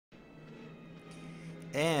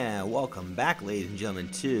And welcome back, ladies and gentlemen,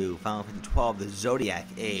 to Final Fantasy 12, the Zodiac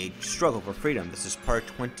Age Struggle for Freedom. This is part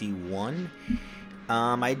 21.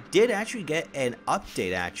 I did actually get an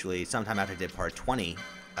update, sometime after I did part 20,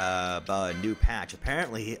 about a new patch.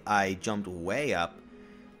 Apparently, I jumped way up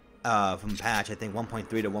from patch, I think 1.3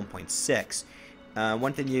 to 1.6.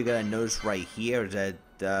 One thing you're going to notice right here is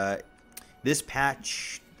that this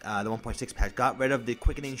patch, the 1.6 patch, got rid of the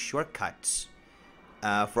quickening shortcuts.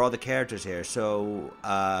 For all the characters here, so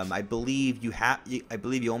I believe you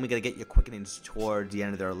only gotta get your quickenings towards the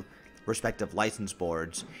end of their respective license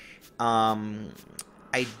boards.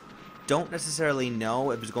 I don't necessarily know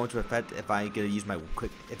if it's going to affect if I can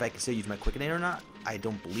still use my quickening or not. I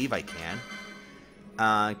don't believe I can,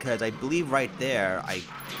 because I believe right there, I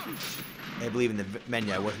believe in the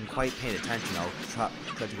menu. I wasn't quite paying attention. I'll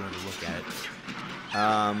try to go and look at it.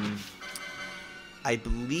 I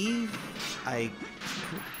believe I'm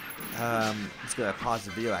just gonna pause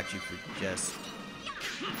the video actually for just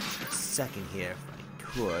a second here, if I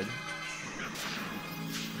could.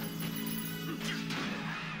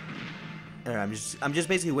 Alright, I'm just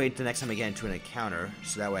basically waiting till next time I get into an encounter,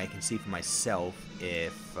 so that way I can see for myself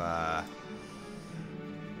if I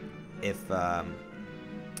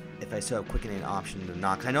still have quickening option or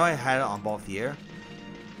not. 'Cause I know I had it on both here.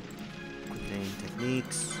 Quickening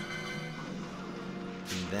techniques.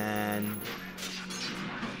 And then,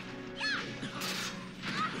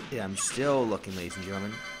 yeah, I'm still looking, ladies and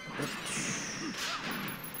gentlemen.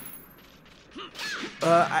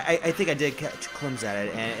 I think I did catch a glimpse at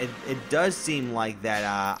it, and it does seem like that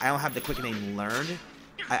I don't have the quickening learned.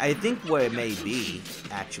 I think what it may be,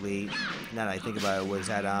 actually, now that I think about it, was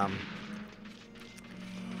that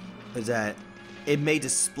it may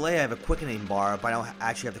display I have a quickening bar, but I don't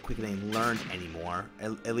actually have the quickening learned anymore.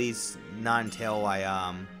 At least not until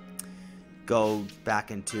I go back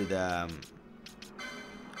into the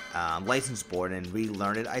license board and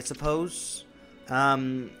relearn it, I suppose.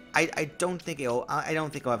 I don't think it'll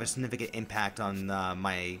have a significant impact on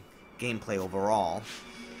my gameplay overall.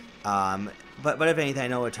 But if anything, I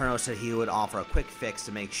know Eternal said he would offer a quick fix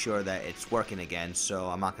to make sure that it's working again, so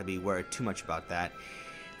I'm not gonna be worried too much about that.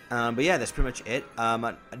 But yeah, that's pretty much it.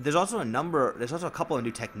 There's also a couple of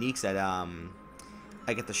new techniques that I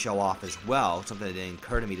get to show off as well. Something that didn't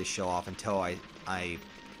occur to me to show off until I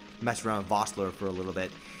messed around with Vossler for a little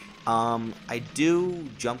bit. I do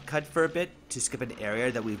jump cut for a bit to skip an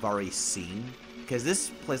area that we've already seen, because this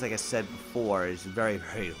place, like I said before, is very,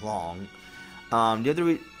 very long.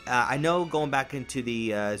 I know going back into the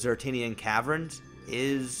Zertanian caverns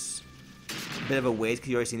is a bit of a ways, because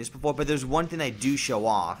you've already seen this before, but there's one thing I do show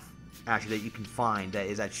off, actually, that you can find that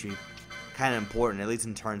is actually kind of important, at least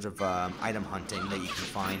in terms of item hunting, that you can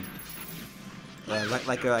find.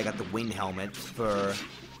 Like I got the wind helmet for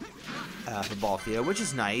Balthier, which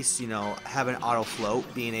is nice. You know, having auto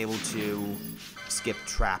float, being able to skip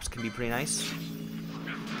traps can be pretty nice.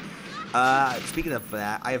 Speaking of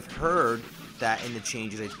that, I've heard that in the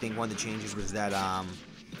changes, I think one of the changes was that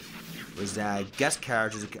guest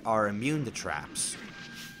characters are immune to traps,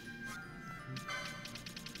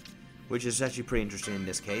 which is actually pretty interesting in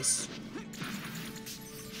this case.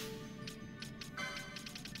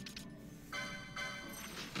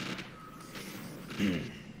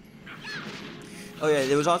 Oh yeah,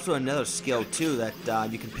 there was also another skill too that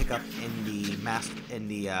you can pick up in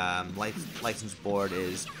the license board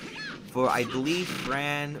is for, I believe,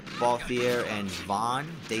 Fran, Balthier, and Vaughn.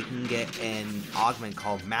 They can get an augment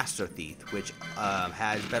called Master Thief, which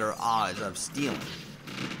has better odds of stealing.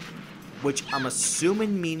 Which I'm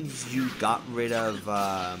assuming means you got rid of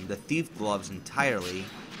the Thief Gloves entirely,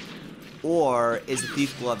 or is the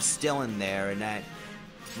Thief Gloves still in there, and that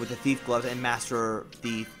with the Thief Gloves and Master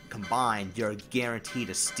Thief combined, you're guaranteed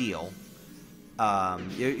to steal.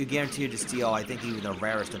 You're guaranteed to steal, I think, even the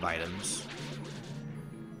rarest of items.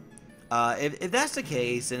 If that's the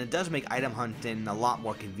case, then it does make item hunting a lot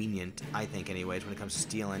more convenient, I think, anyways, when it comes to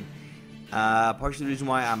stealing. Partially the reason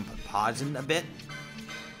why I'm pausing a bit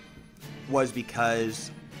was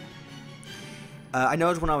because I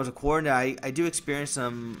noticed when I was recording, I do experience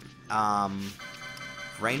some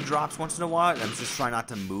raindrops once in a while, and I'm just trying not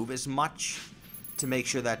to move as much to make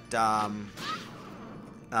sure that I'm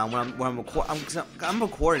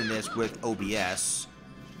recording this with OBS.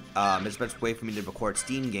 It's the best way for me to record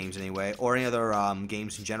Steam games anyway, or any other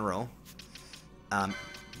games in general.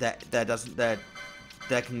 That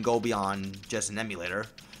can go beyond just an emulator.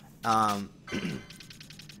 Yeah,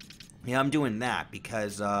 I'm doing that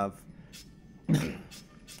because of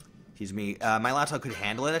excuse me, my laptop could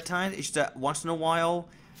handle it at times. It's just that once in a while,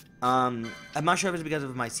 I'm not sure if it's because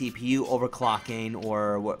of my CPU overclocking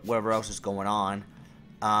or whatever else is going on.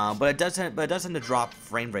 But it does tend to drop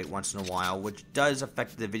frame rate once in a while, which does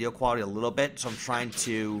affect the video quality a little bit. So I'm trying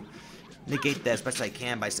to negate that as best I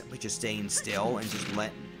can by simply just staying still and just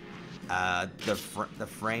let the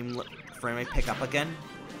frame rate pick up again,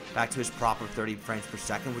 back to its proper 30 frames per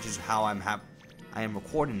second, which is how I am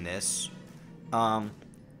recording this. I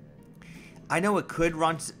know it could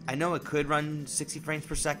run 60 frames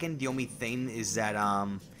per second. The only thing is that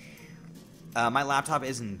my laptop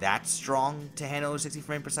isn't that strong to handle a 60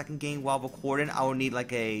 frame per second game while recording. I would need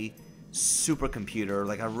like a supercomputer,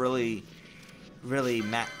 like a really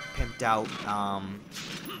pimped out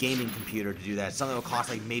gaming computer to do that. Something that will cost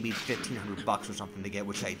like maybe $1,500 or something to get,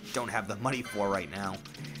 which I don't have the money for right now.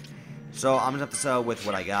 So I'm gonna have to settle with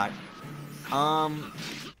what I got.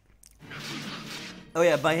 Oh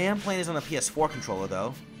yeah, but I am playing this on a PS4 controller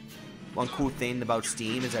though. One cool thing about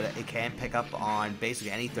Steam is that it can pick up on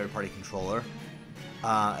basically any third-party controller,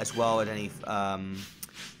 as well as any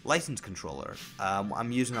licensed controller.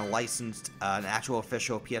 I'm using a licensed, an actual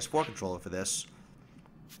official PS4 controller for this.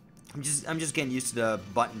 I'm just getting used to the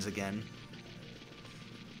buttons again,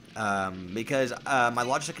 because my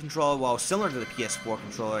Logitech controller, while similar to the PS4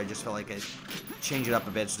 controller, I just felt like I changed it up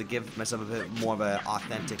a bit just to give myself a bit more of an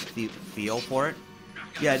authentic feel for it.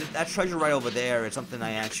 Yeah, that treasure right over there is something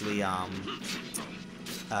I actually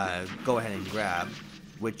go ahead and grab,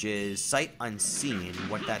 which is Sight Unseen.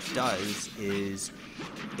 What that does is,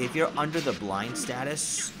 if you're under the blind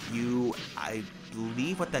status, I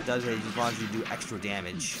believe what that does is it allows you to do extra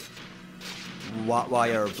damage while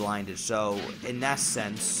you're blinded. So in that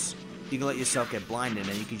sense, you can let yourself get blinded,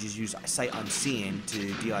 and you can just use Sight Unseen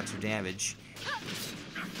to deal extra damage.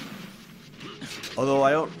 Although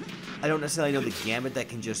I don't necessarily know the gambit that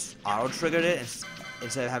can just auto-trigger it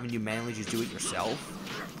instead of having you manually just do it yourself.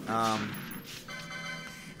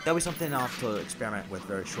 That'll be something I'll have to experiment with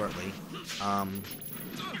very shortly.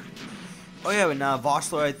 Oh yeah, and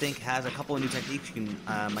Vossler, I think, has a couple of new techniques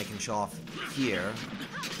I can show off here.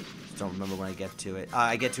 Just don't remember when I get to it.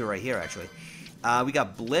 I get to it right here, actually. We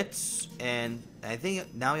got Blitz, and I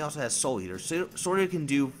think now he also has Soul Eater. So Soul Eater can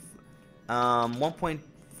do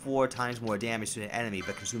 1.4 times more damage to an enemy,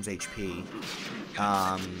 but consumes HP.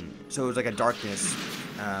 So it's like a darkness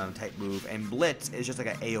type move, and Blitz is just like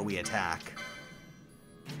an AoE attack.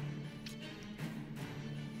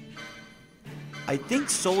 I think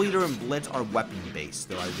Soul Eater and Blitz are weapon-based,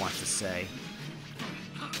 though, I want to say.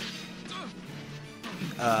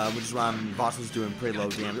 Which is why Boss was doing pretty low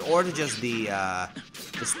damage. Or to just the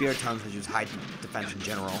Spirit Tongues, which is high defense in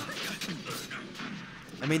general.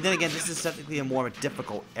 I mean, then again, this is technically a more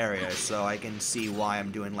difficult area, so I can see why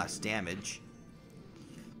I'm doing less damage.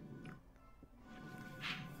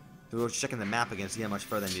 So we're checking the map again to see how much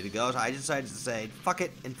further I need to go, so I decided to say, fuck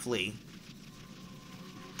it, and flee.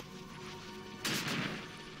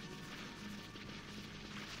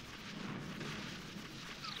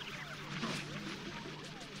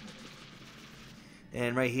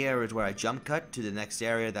 And right here is where I jump cut to the next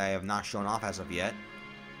area that I have not shown off as of yet.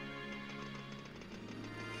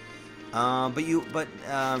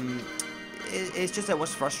 It's just that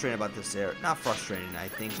what's frustrating about this area, not frustrating, I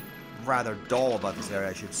think rather dull about this area,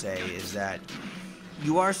 I should say, is that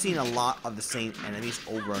you are seeing a lot of the same enemies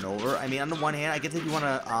over and over. I mean, on the one hand, I guess if you want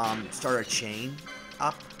to start a chain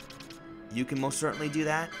up, you can most certainly do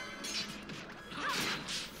that.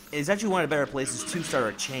 It's actually one of the better places to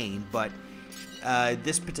start a chain, but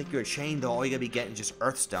this particular chain, though, all you're going to be getting is just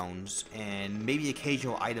Earthstones and maybe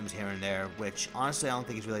occasional items here and there, which honestly I don't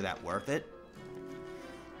think is really that worth it.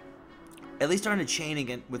 At least starting a chain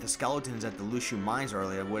again with the skeletons at the Lushu mines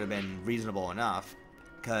earlier would have been reasonable enough,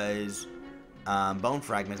 because bone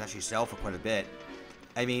fragments actually sell for quite a bit.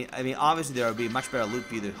 I mean, obviously there would be much better loot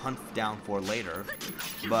for you to hunt down for later,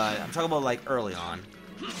 but I'm talking about like early on.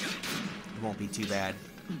 It won't be too bad.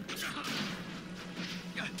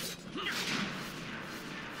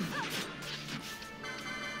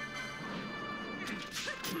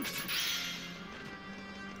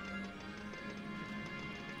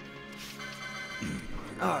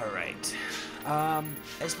 Alright,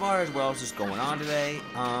 as far as what else is going on today,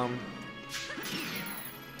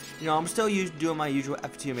 you know, I'm still doing my usual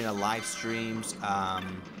FF12 live streams. I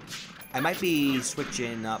might be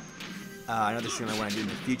switching up another stream I want to do in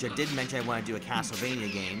the future. I did mention I want to do a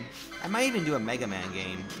Castlevania game. I might even do a Mega Man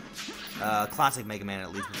game, classic Mega Man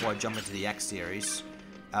at least, before I jump into the X series.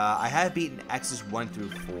 I have beaten X's 1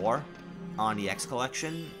 through 4 on the X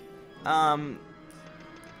collection.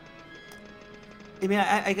 I mean,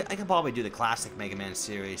 I could probably do the classic Mega Man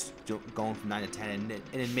series, going from 9 to 10, and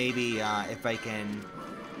then maybe if I can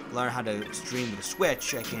learn how to stream with the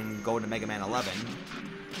Switch, I can go to Mega Man 11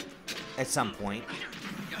 at some point.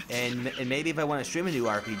 And maybe if I want to stream a new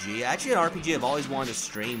RPG, actually an RPG I've always wanted to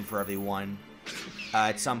stream for everyone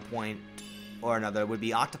at some point or another would be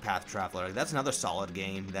Octopath Traveler. That's another solid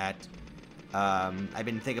game that I've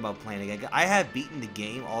been thinking about playing again. I have beaten the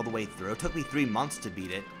game all the way through. It took me 3 months to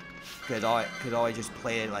beat it. Could always just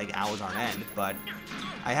play it like hours on end, but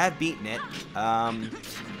I have beaten it.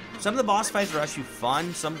 Some of the boss fights are actually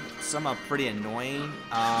fun. Some are pretty annoying.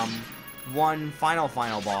 One final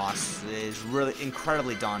boss is really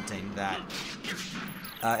incredibly daunting. That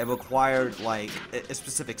it required like a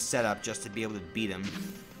specific setup just to be able to beat him.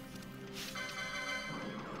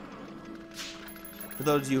 For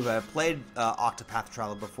those of you who have played Octopath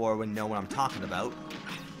Traveler before, would know what I'm talking about.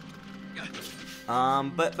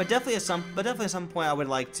 But definitely at some point I would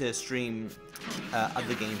like to stream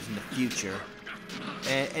other games in the future,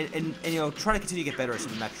 and you know, try to continue to get better at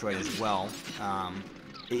Super Metroid as well.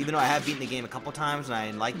 Even though I have beaten the game a couple times and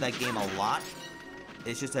I like that game a lot,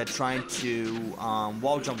 it's just that trying to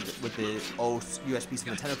wall jump with the old USB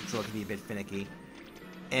Super Nintendo controller can be a bit finicky.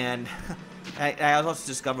 And I also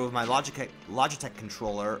discovered with my Logitech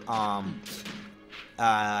controller,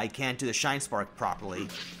 I can't do the Shine Spark properly.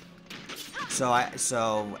 So as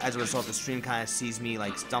a result, the stream kind of sees me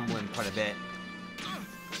like stumbling quite a bit.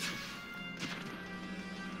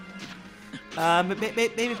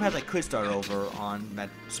 Maybe perhaps I could start over on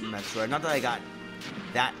Super Metroid. Not that I got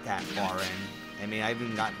that far in. I mean, I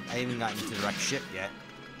haven't gotten into direct ship yet.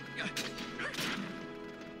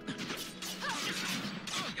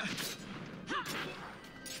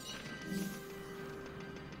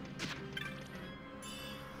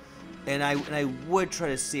 And I would try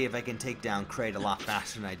to see if I can take down Kraid a lot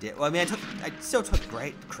faster than I did. Well, I mean, I still took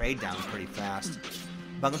Kraid down pretty fast.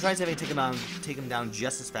 But I'm gonna try to see if I can take him down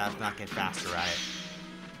just as fast, not get faster at it.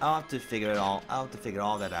 I'll have to figure all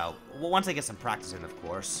that out. Well, once I get some practice in, of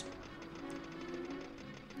course.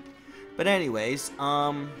 But anyways,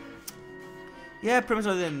 yeah, pretty much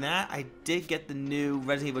other than that, I did get the new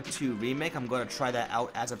Resident Evil 2 remake. I'm gonna try that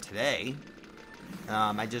out as of today.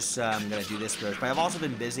 I'm gonna do this first, but I've also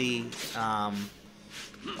been busy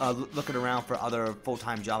looking around for other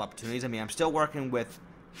full-time job opportunities. I mean, I'm still working with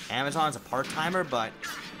Amazon as a part-timer, but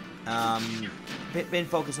been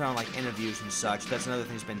focusing on like interviews and such. That's another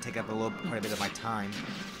thing that's been taking up quite a bit of my time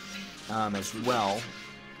as well.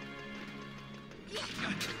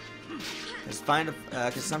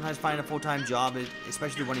 Because sometimes finding a full-time job,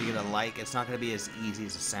 especially one you're gonna like, it's not gonna be as easy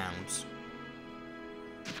as it sounds.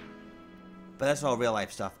 But that's all real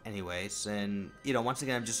life stuff anyways, and you know, once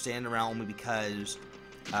again, I'm just standing around only because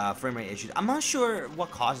frame rate issues. I'm not sure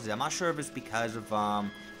what causes it. I'm not sure if it's because of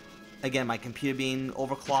again, my computer being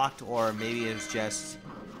overclocked, or maybe it's just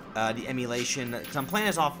the emulation. Because I'm playing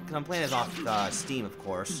this off Steam, of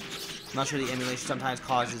course. I'm not sure the emulation sometimes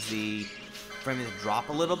causes the frame rate to drop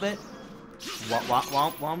a little bit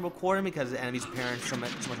while I'm recording, because the enemies appearing so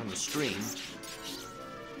much on the screen.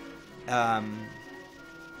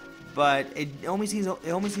 But it only seems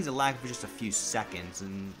to lag for just a few seconds,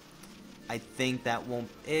 and I think that won't.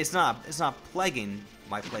 It's not plaguing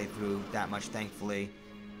my playthrough that much, thankfully.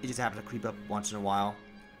 It just happens to creep up once in a while.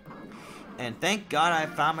 And thank God I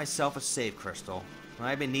found myself a save crystal.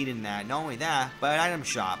 I've been needing that. Not only that, but an item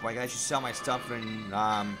shop where I can actually sell my stuff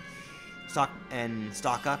and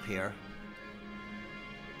stock up here.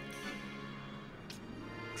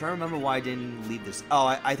 I'm trying to remember why I didn't leave this. Oh,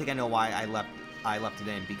 I think I know why I left it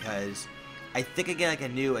in, because I think I get like a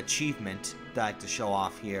new achievement that I like to show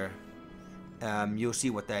off here. You'll see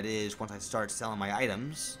what that is once I start selling my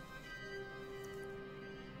items.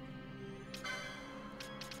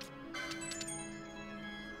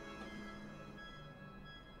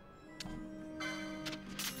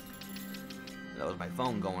 That was my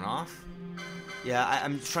phone going off. Yeah,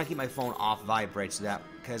 I'm just trying to keep my phone off vibrate, so that,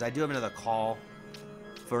 because I do have another call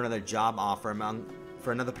for another job offer,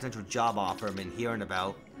 for another potential job offer I've been hearing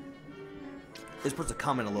about. It's supposed to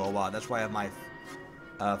come in a little while. That's why I have my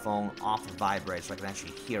phone off of vibrate, so I can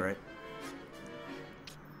actually hear it.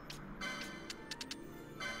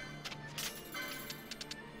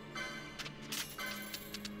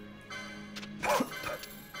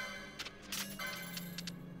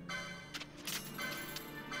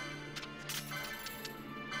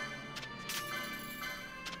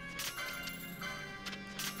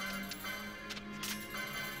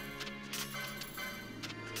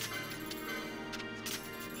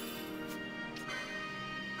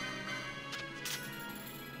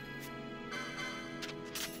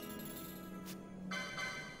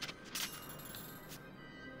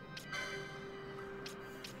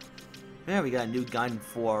 Yeah, we got a new gun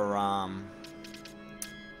for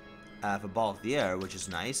Ball of the Air, which is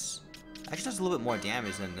nice. Actually does a little bit more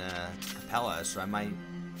damage than Capella, so I might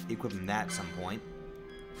equip him that at some point.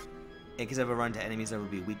 In case I ever run into enemies that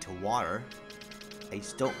would be weak to water. I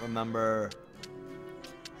just don't remember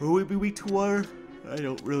who would be weak to water. I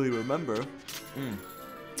don't really remember.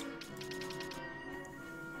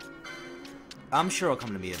 I'm sure it'll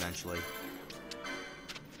come to me eventually.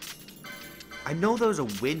 I know there's a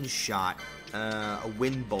wind shot, a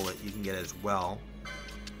wind bullet you can get as well.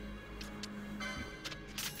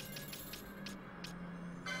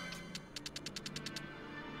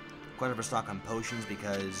 Going over stock on potions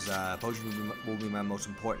because potions will be my most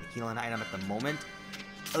important healing item at the moment.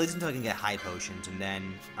 At least until I can get high potions, and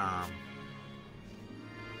then,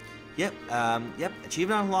 yep,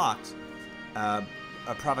 achievement unlocked. A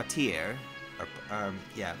privateer,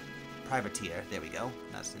 yeah, privateer. There we go.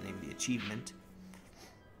 That's the name of the achievement.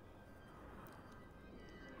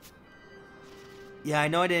 Yeah, I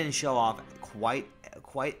know I didn't show off quite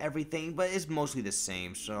everything, but it's mostly the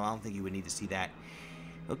same, so I don't think you would need to see that.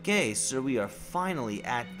 Okay, so we are finally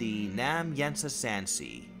at the Nam Yensa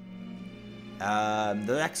Sansi.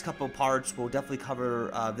 The next couple parts will definitely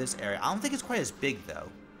cover this area. I don't think it's quite as big though.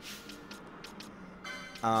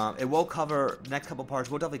 It will cover, the next couple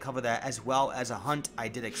parts will definitely cover that, as well as a hunt I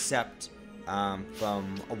did accept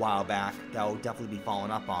from a while back that will definitely be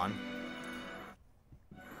following up on.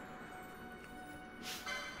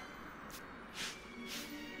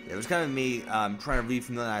 It was kind of me trying to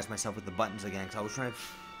re-familiarize myself with the buttons again, because I was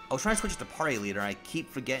trying to switch to party leader, and I keep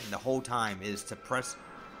forgetting the whole time is to press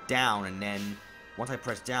down, and then once I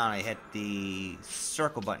press down, I hit the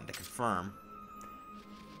circle button to confirm.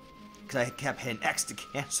 Because I kept hitting X to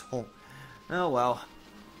cancel. Oh well.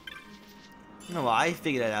 Oh well, I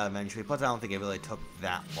figured it out eventually. Plus, I don't think it really took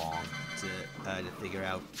that long to figure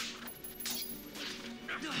out.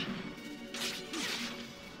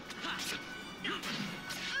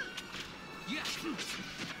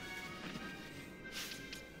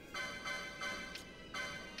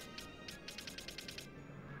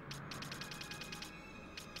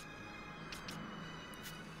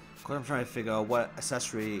 I'm trying to figure out what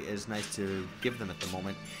accessory is nice to give them at the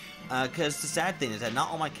moment. Because the sad thing is that not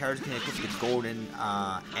all my characters can equip the golden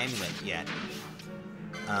amulet yet.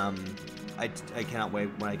 I cannot wait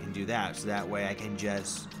when I can do that, so that way I can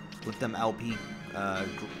just let them LP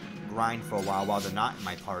grind for a while they're not in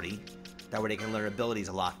my party. That way they can learn abilities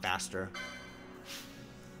a lot faster.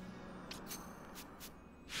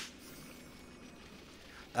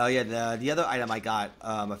 Oh yeah, the other item I got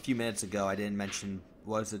a few minutes ago I didn't mention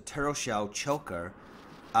was the turtle shell choker.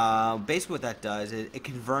 Basically what that does is it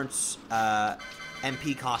converts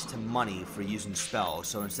MP cost to money for using spells.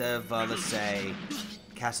 So instead of, let's say,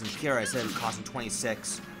 casting Cura, instead of costing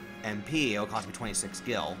 26 MP, it'll cost me 26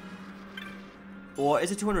 gil. Or is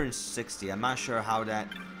it 260? I'm not sure how that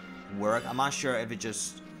works. I'm not sure if it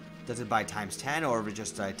just does it by times 10 or if it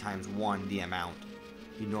just times 1 the amount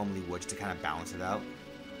you normally would, just to kind of balance it out.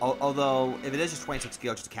 Although, if it is just 26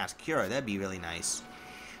 gil just to cast Cura, that'd be really nice.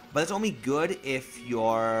 But it's only good if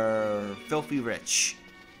you're filthy rich,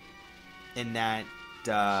 in that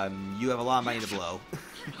you have a lot of money to blow.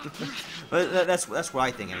 But that's what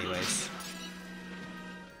I think, anyways.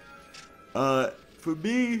 For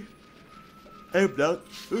me, I'm not.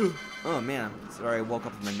 Oh man, sorry, I woke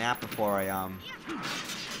up from a nap before I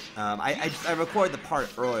recorded the part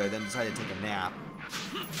earlier, then decided to take a nap.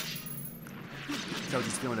 So I was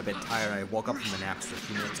just feeling a bit tired. I woke up from the nap just a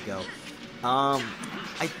few minutes ago.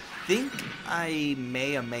 I think I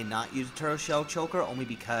may or may not use a turtle shell choker, only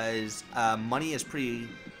because money is pretty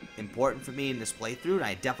important for me in this playthrough, and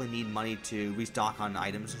I definitely need money to restock on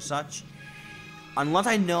items and such. Unless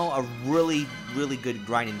I know a really, really good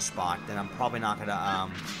grinding spot, then I'm probably not gonna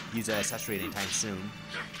use that accessory anytime soon.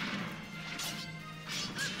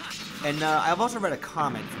 And I've also read a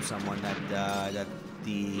comment from someone that that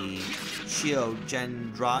the shield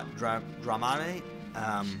Dramane,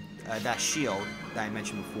 that shield that I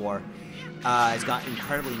mentioned before, has got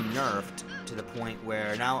incredibly nerfed to the point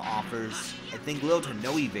where it now offers, I think, little to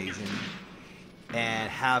no evasion and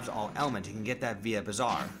halves all elements. You can get that via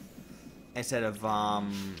Bazaar instead of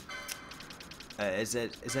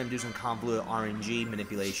instead of doing some convoluted RNG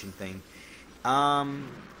manipulation thing.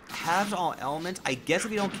 Halves all elements. I guess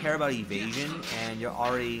if you don't care about evasion and you're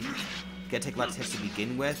already gonna take less hits to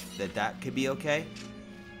begin with, that could be okay.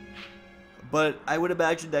 But I would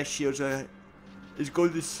imagine that shield is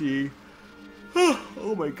going to see.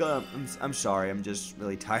 Oh my god, I'm sorry, I'm just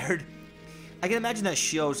really tired. I can imagine that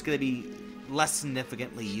shield is going to be less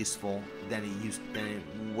significantly useful than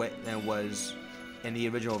it was in the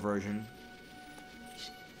original version.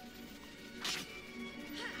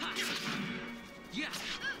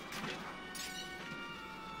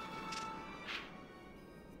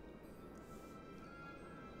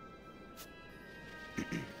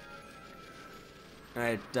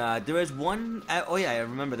 Alright, there is one, oh yeah, I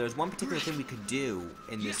remember, there's one particular thing we could do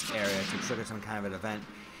in this area to trigger some kind of an event.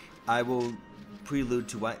 I will prelude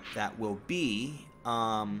to what that will be,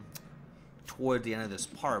 toward the end of this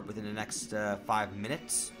part, within the next, 5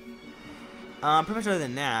 minutes. Pretty much other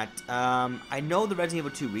than that, I know the Resident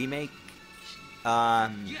Evil 2 remake,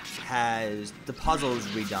 has the puzzles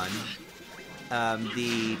redone.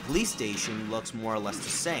 The police station looks more or less the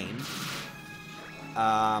same.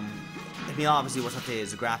 I mean, obviously, what's updated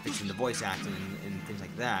is the graphics and the voice acting and things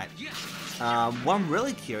like that. What I'm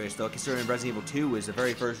really curious, though, considering Resident Evil 2 is the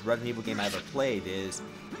very first Resident Evil game I ever played, is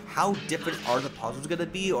how different are the puzzles going to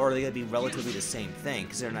be, or are they going to be relatively the same thing?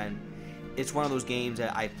 Considering it's one of those games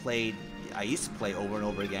that I used to play over and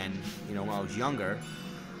over again, you know, when I was younger.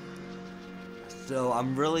 So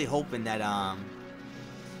I'm really hoping that,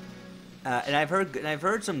 and I've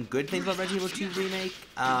heard some good things about Resident Evil 2 remake.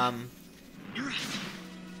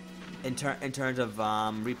 In terms of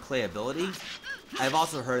replayability, I've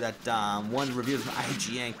also heard that one of the reviewers from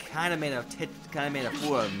IGN kind of made a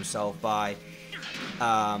fool of himself by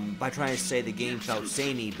trying to say the game felt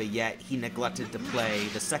samey, but yet he neglected to play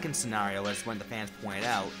the second scenario, as one of the fans pointed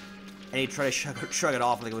out, and he tried to shrug it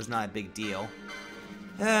off like it was not a big deal.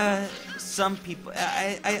 Some people,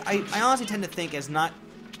 I honestly tend to think it's not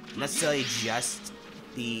necessarily just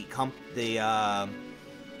the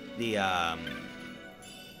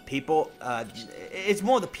people, it's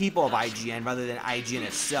more the people of IGN rather than IGN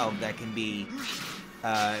itself that can be,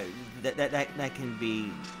 that can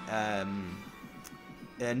be,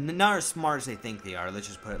 not as smart as they think they are, let's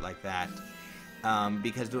just put it like that.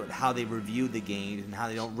 Because how they review the games and how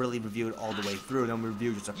they don't really review it all the way through, they don't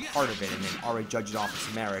review just a part of it and then already judge it off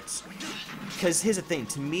its merits. Because here's the thing,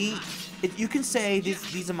 to me, if you can say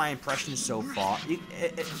these are my impressions so far,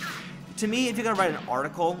 to me, if you're gonna write an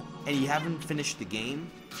article and you haven't finished the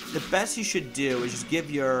game, the best you should do is just give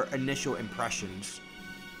your initial impressions,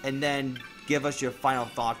 and then give us your final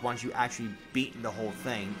thoughts once you actually beaten the whole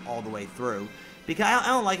thing all the way through. Because I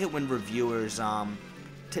don't like it when reviewers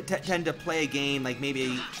tend to play a game like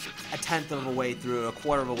maybe a tenth of a way through, a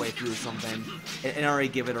quarter of a way through something, and already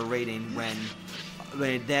give it a rating when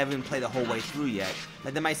they haven't played the whole way through yet.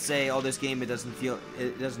 Like they might say, "Oh, this game it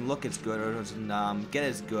doesn't look as good, or it doesn't get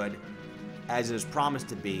as good as it was promised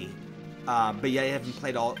to be," but yet you haven't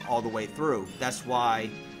played all the way through. That's why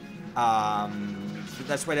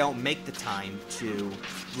they don't make the time to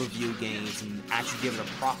review games and actually give it a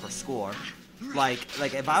proper score. Like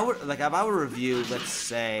if I were to review, let's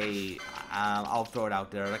say, I'll throw it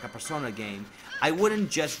out there, like a Persona game, I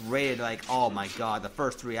wouldn't just rate it like, oh my god, the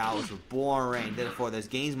first 3 hours were boring, therefore those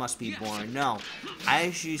games must be boring. No, I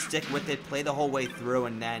actually stick with it, play the whole way through,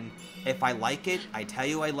 and then if I like it, I tell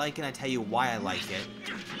you I like it, I tell you why I like it,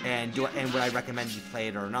 and would I recommend you play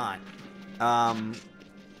it or not.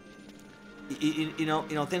 You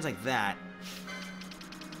know, things like that.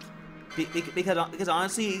 Because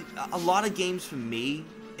honestly, a lot of games for me,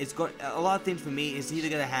 a lot of things for me is either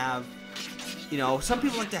gonna have, you know, some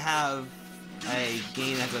people like to have a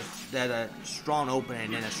game that's a strong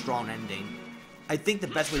opening and a strong ending. I think the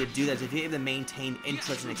best way to do that is if you're able to maintain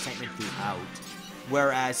interest and excitement throughout.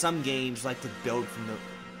 Whereas some games like to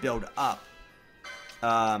build up,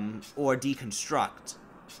 or deconstruct.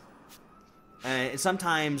 And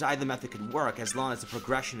sometimes either method could work as long as the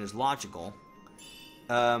progression is logical.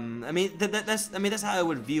 I mean that's how I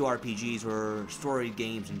would view RPGs or story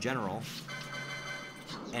games in general.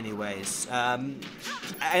 Anyways, I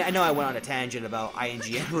know I went on a tangent about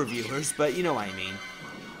IGN reviewers, but you know what I mean.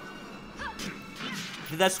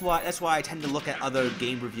 That's why I tend to look at other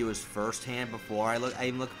game reviewers firsthand before I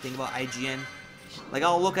even think about IGN. Like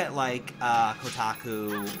I'll look at like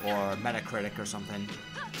Kotaku or Metacritic or something,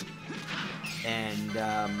 and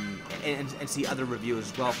see other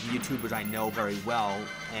reviews as well from YouTubers I know very well,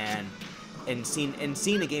 and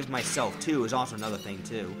seeing a game for myself too is also another thing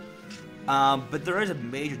too. But there is a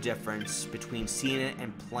major difference between seeing it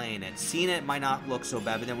and playing it. Seeing it might not look so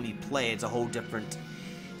bad, but then when you play it, it's a whole different.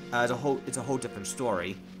 It's a whole different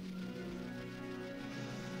story.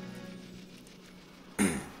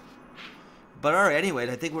 But alright, anyways,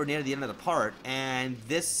 I think we're near the end of the part, and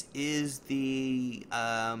this is the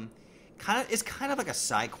it's kind of like a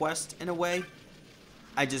side quest in a way.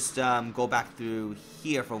 I just go back through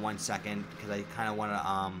here for 1 second because I kind of want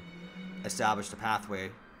to establish the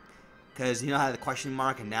pathway. Because you know how the question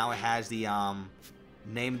mark and now it has the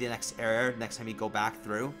name of the next area next time you go back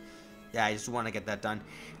through. Yeah, I just want to get that done.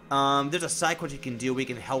 There's a side quest you can do. We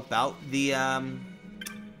can help out the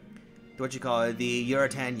the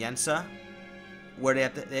Yuratan Yensa, where they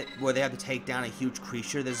have to take down a huge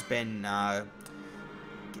creature that's been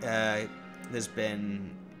has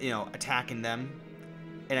been, you know, attacking them.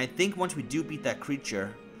 And I think once we do beat that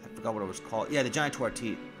creature, I forgot what it was called. Yeah, the giant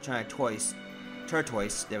tortoise.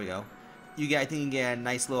 There we go. You get, I think, you get a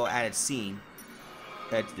nice little added scene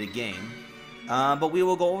to the game. But we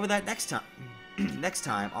will go over that next time. Next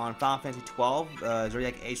time on Final Fantasy 12,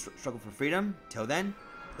 Zodiac Age Struggle for Freedom. Till then,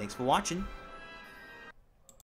 thanks for watching.